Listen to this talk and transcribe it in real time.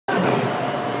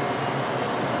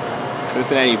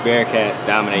Cincinnati Bearcats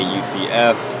dominate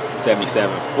UCF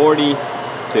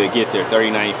 77-40 to get their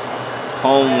 39th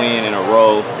home win in a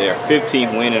row, their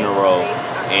 15th win in a row,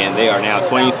 and they are now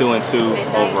 22-2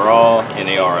 overall, and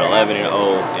they are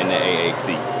 11-0 in the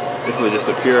AAC. This was just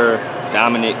a pure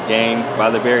dominant game by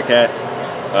the Bearcats.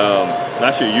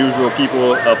 Not your usual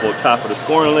people up on top of the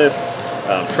scoring list.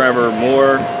 Trevor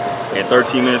Moore in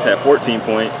 13 minutes had 14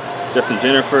 points. Justin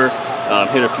Jennifer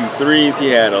hit a few threes. He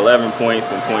had 11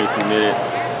 points in 22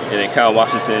 minutes. And then Kyle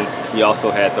Washington, he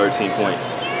also had 13 points.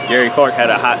 Gary Clark had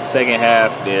a hot second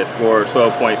half. They had scored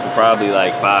 12 points in probably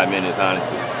like 5 minutes,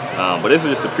 honestly. But this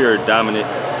was just a pure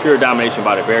domination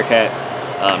by the Bearcats.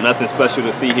 Nothing special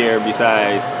to see here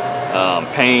besides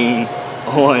pain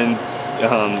on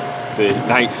the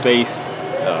Knights' face.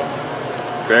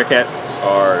 Bearcats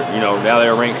are, now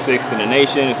they're ranked 6th in the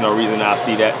nation. There's no reason I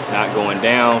see that not going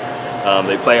down.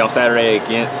 They play on Saturday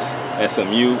against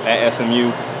SMU at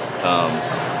SMU.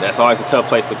 That's always a tough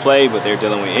place to play, but they're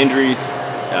dealing with injuries.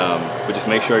 But just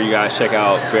make sure you guys check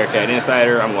out Bearcat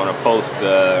Insider. I'm going to post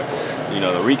the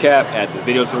recap, add the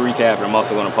video to the recap, and I'm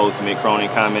also going to post Mick Cronin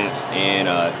comments and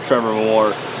Trevor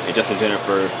Moore and Justin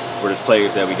Jennifer were the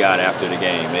players that we got after the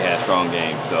game. They had strong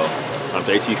games. So I'm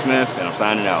JT Smith, and I'm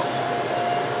signing out.